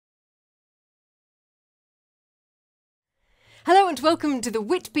Hello and welcome to the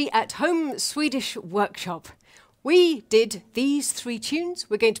Whitby at Home Swedish workshop. We did these 3 tunes.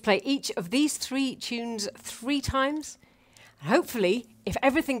 We're going to play each of these 3 tunes 3 times. Hopefully, if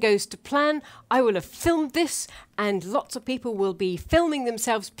everything goes to plan, I will have filmed this and lots of people will be filming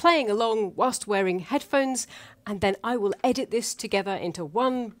themselves playing along whilst wearing headphones, and then I will edit this together into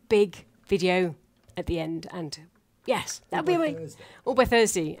one big video at the end. And yes, that'll be amazing. All by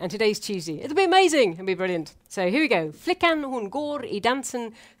Thursday, and today's Tuesday. It'll be amazing. It'll be brilliant. So here we go. Flickan hon går I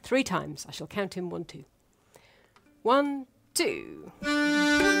dansen 3 times. I shall count in 1, 2. 1, 2.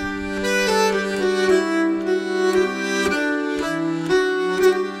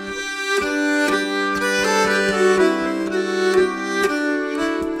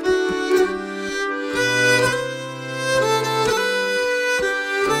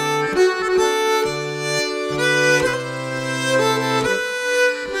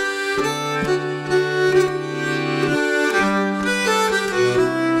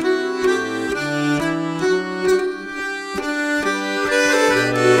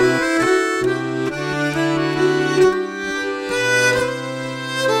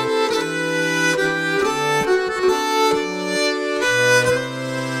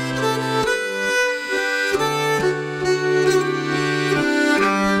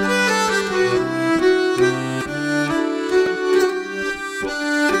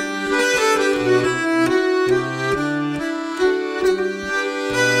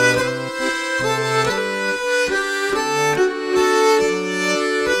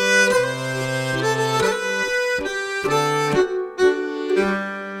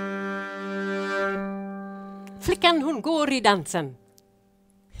 Flickan hon går I dansen.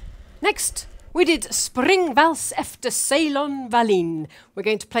 Next, we did Springvals efter Ceylon Valin. We're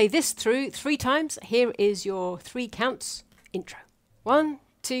going to play this through 3 times. Here is your 3 counts intro. 1,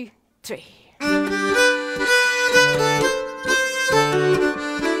 2, 3.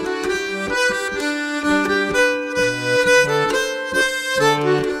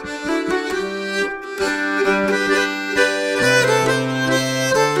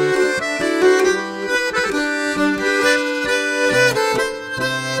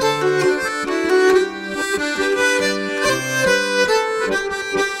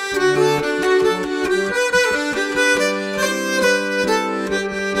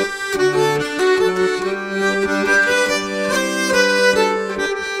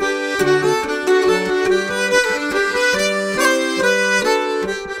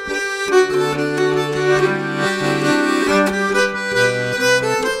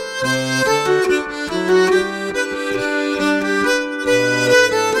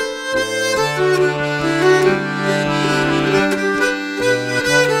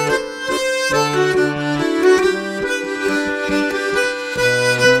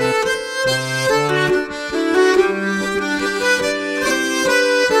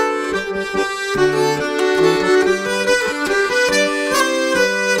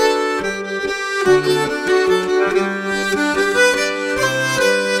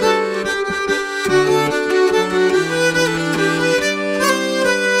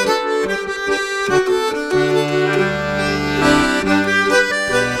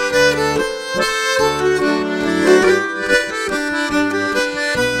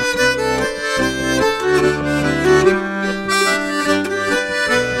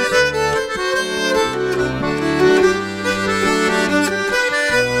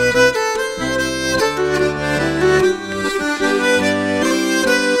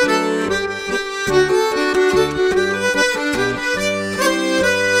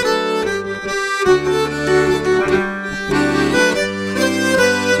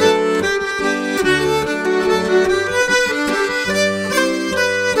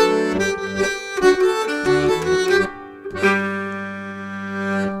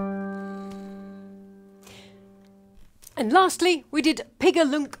 And lastly, we did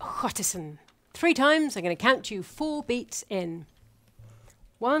Piggalunk Gottesen. 3 times. I'm going to count you 4 beats in.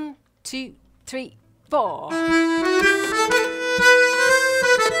 1, 2, 3, 4.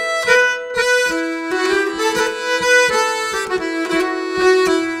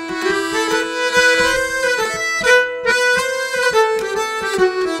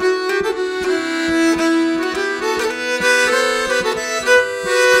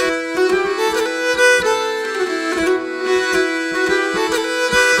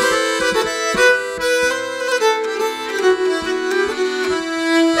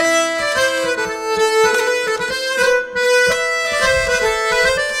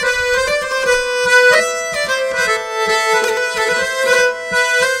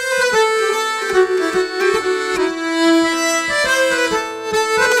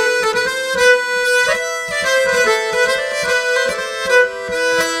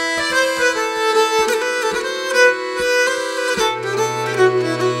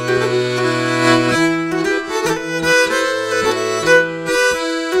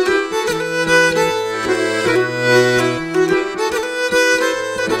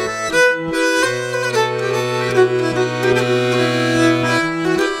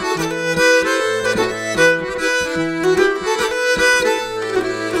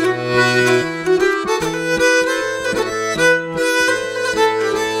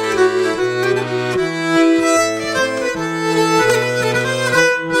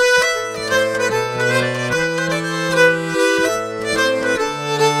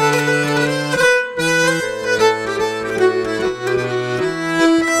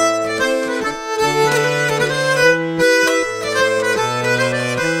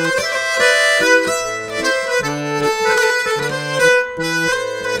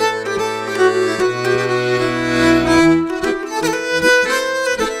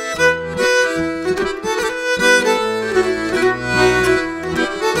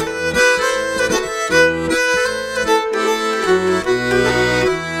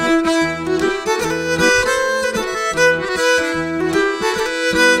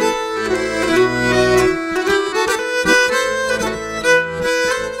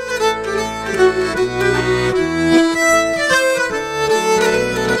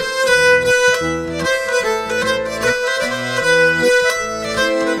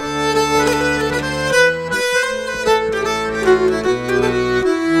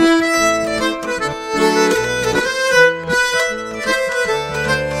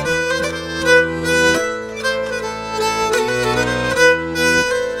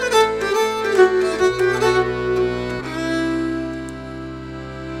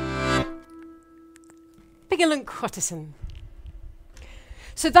 Quatterson.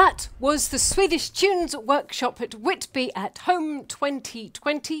 So that was the Swedish Tunes Workshop at Whitby at Home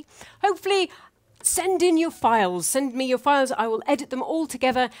 2020. Hopefully, send in your files. Send me your files. I will edit them all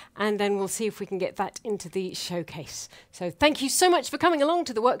together and then we'll see if we can get that into the showcase. So thank you so much for coming along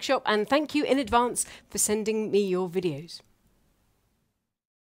to the workshop and thank you in advance for sending me your videos.